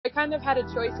kind of had a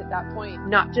choice at that point,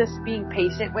 not just being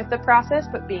patient with the process,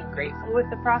 but being grateful with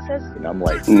the process. And I'm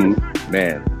like,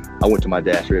 man, I went to my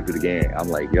dad straight after the game. I'm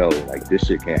like, yo, like this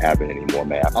shit can't happen anymore,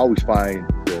 man. I always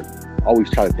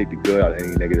always try to take the good out of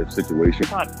any negative situation.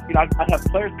 I have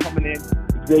players coming in,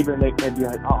 Xavier, and they'd be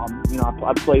like,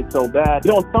 I played so bad.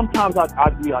 Sometimes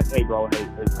I'd be like, hey, bro,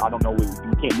 I don't know, we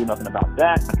can't do nothing about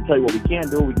that. I can tell you what we can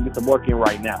do. We can get some work in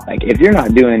right now. Like, if you're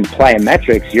not doing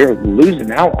plyometrics, you're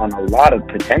losing out on a lot of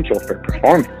potential for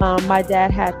performance. My dad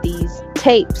had these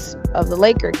tapes of the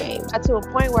Laker games. Got to a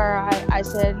point where I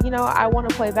said, I want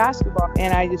to play basketball.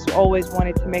 And I just always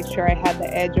wanted to make sure I had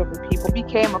the edge over people. It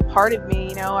became a part of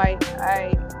me.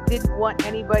 I didn't want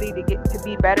anybody to get to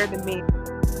be better than me.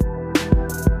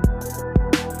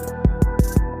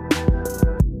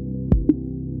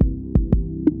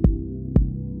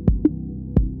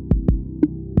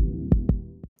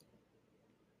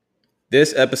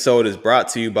 This episode is brought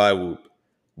to you by Whoop.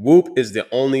 Whoop is the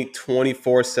only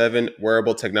 24/7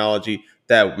 wearable technology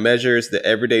that measures the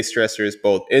everyday stressors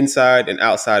both inside and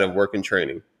outside of work and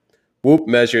training. Whoop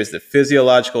measures the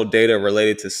physiological data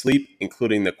related to sleep,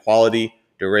 including the quality,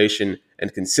 duration,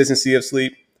 and consistency of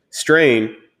sleep,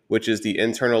 strain, which is the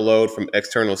internal load from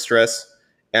external stress,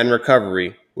 and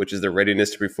recovery, which is the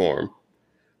readiness to perform.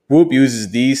 Whoop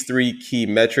uses these three key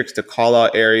metrics to call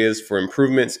out areas for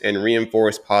improvements and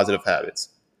reinforce positive habits.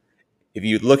 If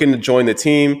you're looking to join the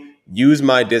team, use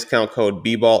my discount code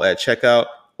BBALL at checkout,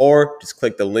 or just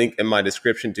click the link in my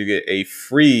description to get a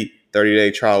free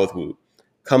 30-day trial with Whoop.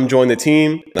 Come join the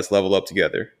team. Let's level up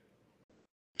together.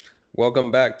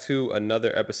 Welcome back to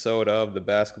another episode of the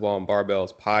Basketball and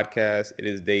Barbells podcast. It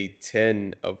is day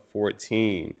 10 of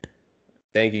 14.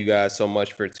 Thank you guys so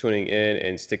much for tuning in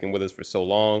and sticking with us for so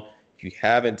long. If you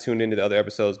haven't tuned into the other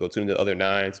episodes, go tune into the other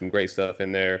 9. Some great stuff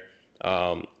in there.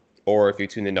 Or if you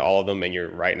tuned into all of them and you're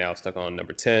right now stuck on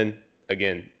number 10,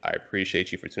 again, I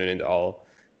appreciate you for tuning into all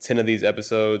 10 of these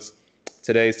episodes.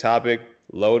 Today's topic,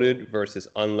 loaded versus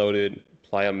unloaded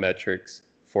plyometrics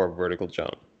for a vertical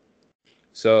jump.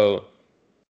 So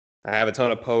I have a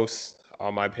ton of posts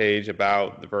on my page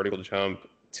about the vertical jump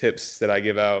tips that I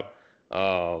give out.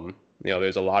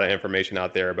 There's a lot of information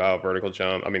out there about vertical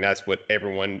jump. I mean, that's what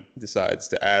everyone decides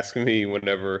to ask me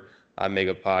whenever I make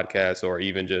a podcast or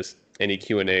even just any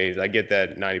Q&As. I get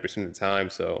that 90% of the time.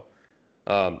 So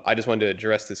I just wanted to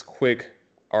address this quick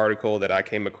article that I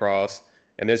came across.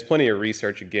 And there's plenty of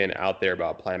research, again, out there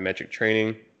about plyometric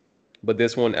training. But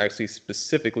this one actually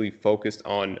specifically focused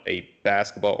on a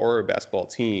basketball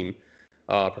team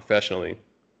professionally.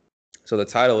 So the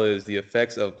title is The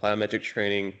Effects of Plyometric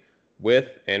Training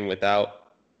with and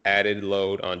Without Added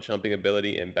Load on Jumping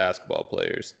Ability in Basketball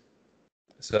Players.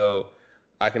 So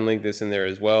I can link this in there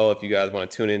as well if you guys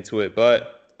want to tune into it.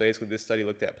 But basically, this study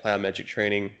looked at plyometric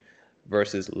training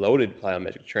versus loaded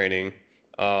plyometric training.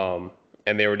 And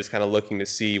they were just kind of looking to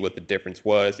see what the difference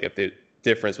was, if the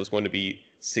difference was going to be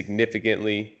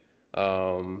significantly,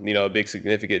 a big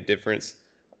significant difference,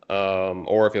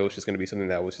 or if it was just going to be something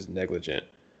that was just negligent.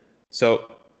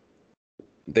 So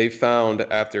they found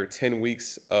after 10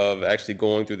 weeks of actually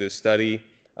going through this study,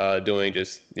 doing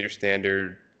just your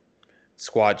standard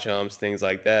squat jumps, things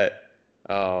like that,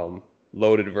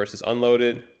 loaded versus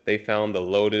unloaded, they found the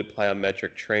loaded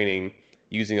plyometric training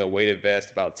using a weighted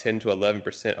vest about 10 to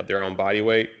 11% of their own body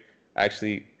weight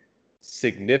actually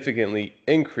significantly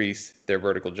increase their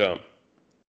vertical jump.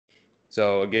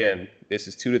 So again, this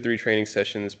is 2 to 3 training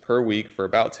sessions per week for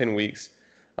about 10 weeks.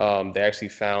 They actually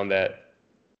found that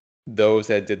those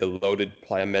that did the loaded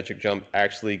plyometric jump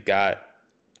actually got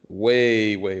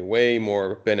way, way, way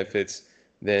more benefits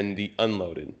than the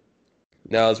unloaded.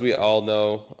 Now, as we all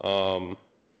know,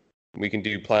 we can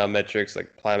do plyometrics.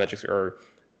 Like plyometrics are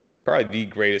probably the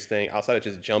greatest thing outside of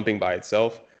just jumping by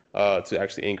itself to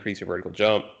actually increase your vertical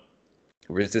jump.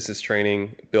 Resistance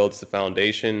training builds the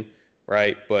foundation,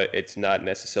 right? But it's not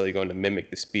necessarily going to mimic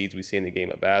the speeds we see in the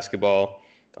game of basketball.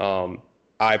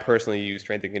 I personally use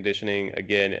strength and conditioning,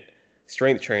 again,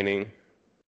 strength training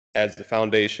as the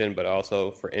foundation, but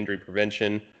also for injury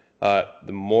prevention.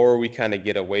 The more we kind of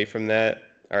get away from that,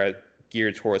 or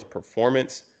geared towards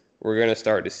performance, we're going to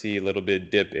start to see a little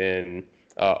bit dip in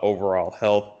overall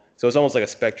health. So it's almost like a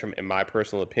spectrum, in my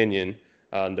personal opinion,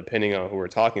 depending on who we're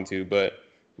talking to. But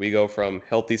we go from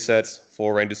healthy sets,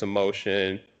 full ranges of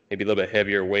motion, maybe a little bit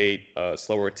heavier weight,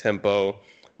 slower tempo,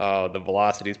 the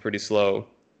velocity is pretty slow.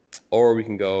 Or we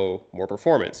can go more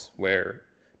performance, where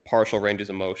partial ranges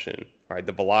of motion, right?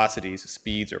 The velocities, the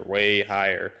speeds are way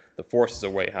higher, the forces are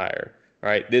way higher,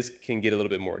 right? This can get a little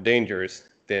bit more dangerous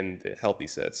than the healthy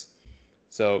sets.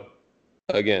 So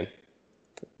again,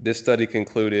 this study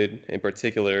concluded in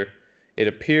particular It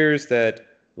appears that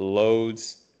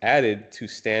loads added to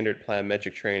standard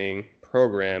plyometric training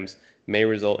programs may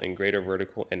result in greater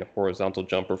vertical and horizontal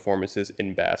jump performances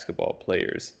in basketball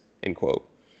players, end quote.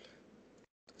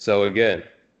 So again,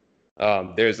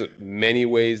 there's many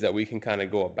ways that we can kind of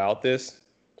go about this.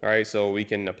 All right, so we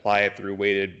can apply it through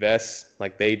weighted vests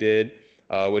like they did,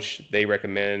 which they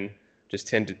recommend just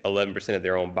 10 to 11% of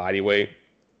their own body weight.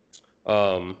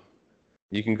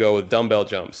 You can go with dumbbell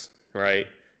jumps, right?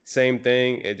 Same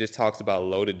thing. It just talks about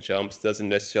loaded jumps. Doesn't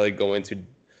necessarily go into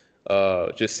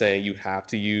just saying you have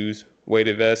to use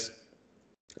weighted vests.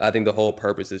 I think the whole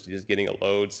purpose is just getting a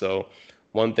load. So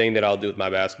one thing that I'll do with my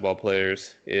basketball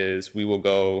players is we will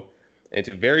go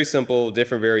into very simple,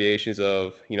 different variations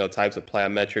of, types of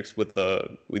plyometrics with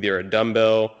either a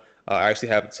dumbbell. I actually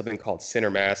have something called center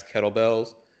mass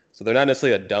kettlebells. So they're not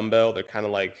necessarily a dumbbell. They're kind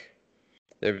of like,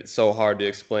 they're so hard to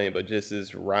explain, but just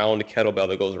this round kettlebell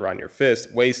that goes around your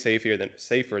fist, way safer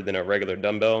than a regular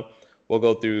dumbbell. We'll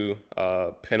go through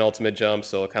penultimate jumps,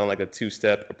 so kind of like a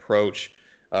two-step approach,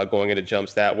 going into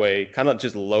jumps that way, kind of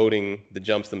just loading the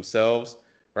jumps themselves,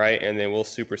 right? And then we'll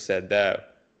superset that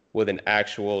with an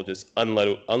actual just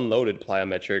unloaded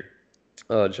plyometric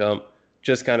jump,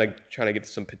 just kind of trying to get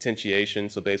some potentiation,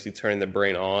 so basically turning the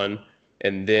brain on,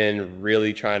 and then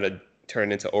really trying to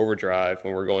turn it into overdrive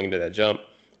when we're going into that jump.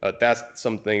 That's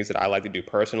some things that I like to do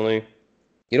personally.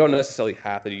 You don't necessarily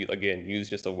have to, again, use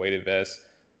just a weighted vest.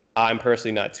 I'm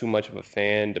personally not too much of a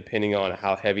fan, depending on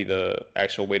how heavy the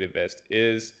actual weighted vest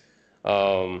is.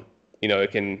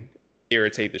 It can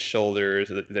irritate the shoulders,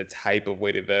 the type of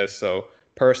weighted vest. So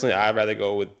personally, I'd rather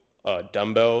go with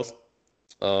dumbbells.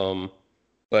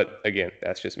 But again,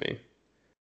 that's just me.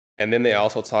 And then they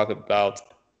also talk about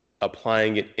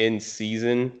applying it in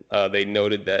season. They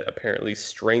noted that apparently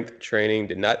strength training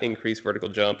did not increase vertical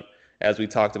jump, as we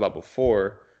talked about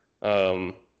before.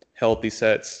 Healthy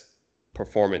sets,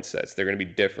 performance sets, they're going to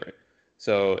be different.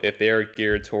 So if they're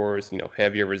geared towards,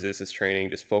 heavier resistance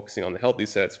training, just focusing on the healthy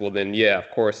sets, well then, yeah, of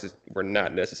course, we're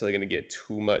not necessarily going to get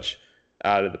too much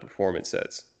out of the performance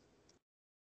sets.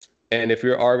 And if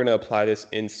you are going to apply this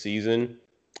in season,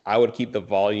 I would keep the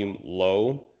volume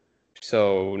low.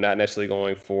 So not necessarily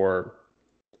going for,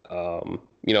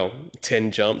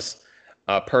 10 jumps.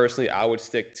 Personally, I would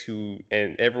stick to,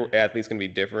 and every athlete's going to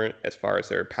be different as far as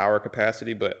their power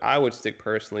capacity, but I would stick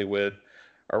personally with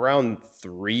around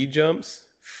 3 jumps,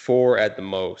 4 at the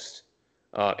most.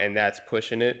 And that's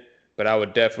pushing it. But I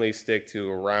would definitely stick to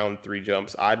around 3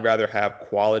 jumps. I'd rather have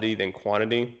quality than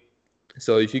quantity.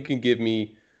 So if you can give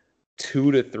me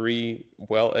 2 to 3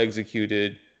 well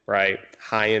executed, right,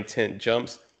 high intent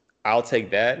jumps, I'll take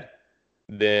that.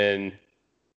 Then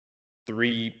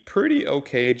 3 pretty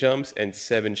okay jumps and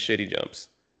 7 shitty jumps,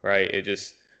 right? It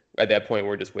just, at that point,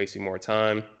 we're just wasting more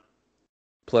time.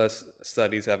 Plus,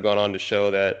 studies have gone on to show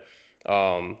that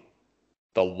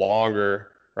the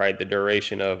longer, right, the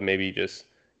duration of maybe just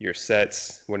your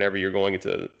sets, whenever you're going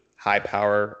into high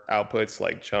power outputs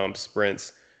like jumps,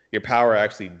 sprints, your power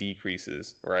actually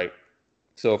decreases, right?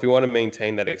 So if you want to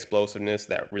maintain that explosiveness,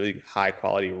 that really high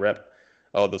quality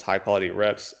those high quality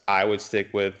reps, I would stick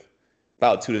with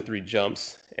about 2 to 3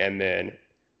 jumps and then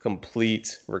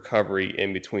complete recovery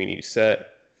in between each set.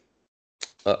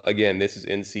 Again, this is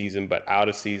in season, but out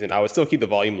of season, I would still keep the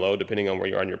volume low depending on where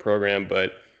you are in your program,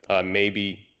 but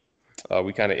maybe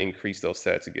we kind of increase those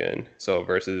sets again. So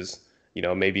versus,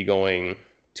 maybe going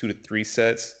 2 to 3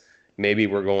 sets, maybe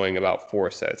we're going about 4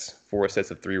 sets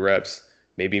of 3 reps,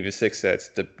 maybe even 6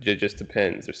 sets. It just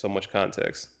depends. There's so much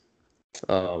context.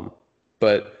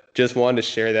 But just wanted to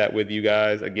share that with you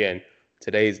guys. Again,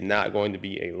 today is not going to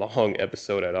be a long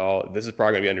episode at all. This is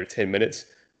probably going to be under 10 minutes,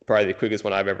 probably the quickest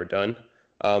one I've ever done.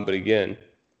 But again,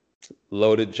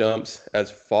 loaded jumps. As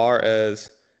far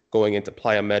as going into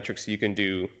plyometrics, you can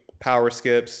do power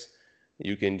skips.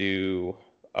 You can do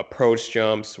approach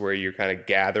jumps where you're kind of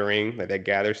gathering, like that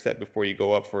gather step before you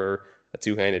go up for a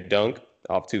 2-handed dunk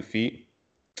off 2 feet.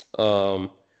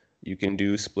 You can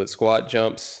do split squat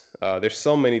jumps. There's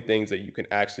so many things that you can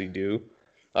actually do.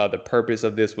 The purpose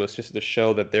of this was just to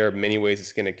show that there are many ways to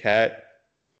skin a cat.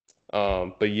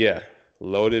 But yeah,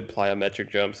 loaded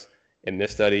plyometric jumps in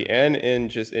this study and in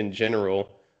general,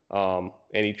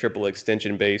 any triple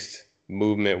extension based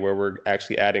movement where we're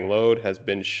actually adding load has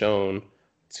been shown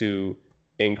to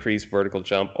increase vertical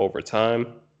jump over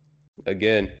time.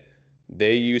 Again,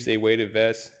 they use a weighted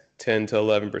vest, 10 to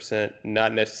 11%,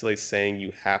 not necessarily saying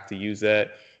you have to use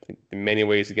that. In many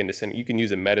ways, again, you can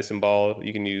use a medicine ball.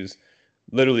 You can use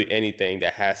literally anything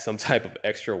that has some type of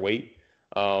extra weight.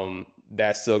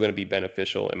 That's still going to be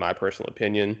beneficial in my personal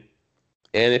opinion.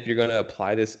 And if you're going to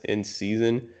apply this in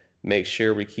season, make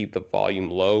sure we keep the volume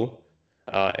low.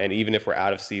 And even if we're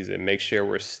out of season, make sure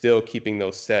we're still keeping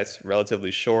those sets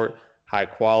relatively short, high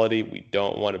quality. We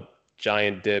don't want a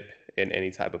giant dip in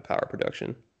any type of power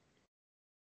production.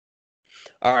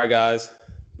 All right, guys.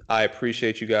 I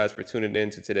appreciate you guys for tuning in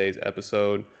to today's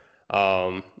episode.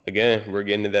 Again, we're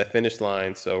getting to that finish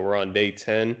line. So we're on day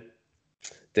 10,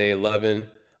 day 11.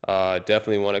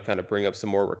 Definitely want to kind of bring up some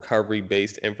more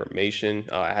recovery-based information.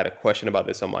 I had a question about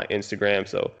this on my Instagram,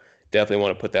 so definitely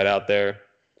want to put that out there.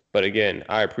 But again,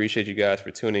 I appreciate you guys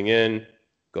for tuning in.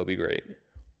 Go be great.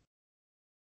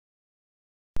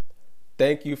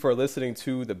 Thank you for listening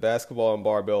to the Basketball and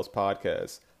Barbells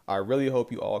podcast. I really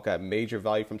hope you all got major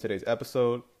value from today's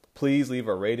episode. Please leave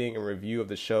a rating and review of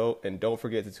the show, and don't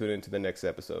forget to tune in to the next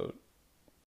episode.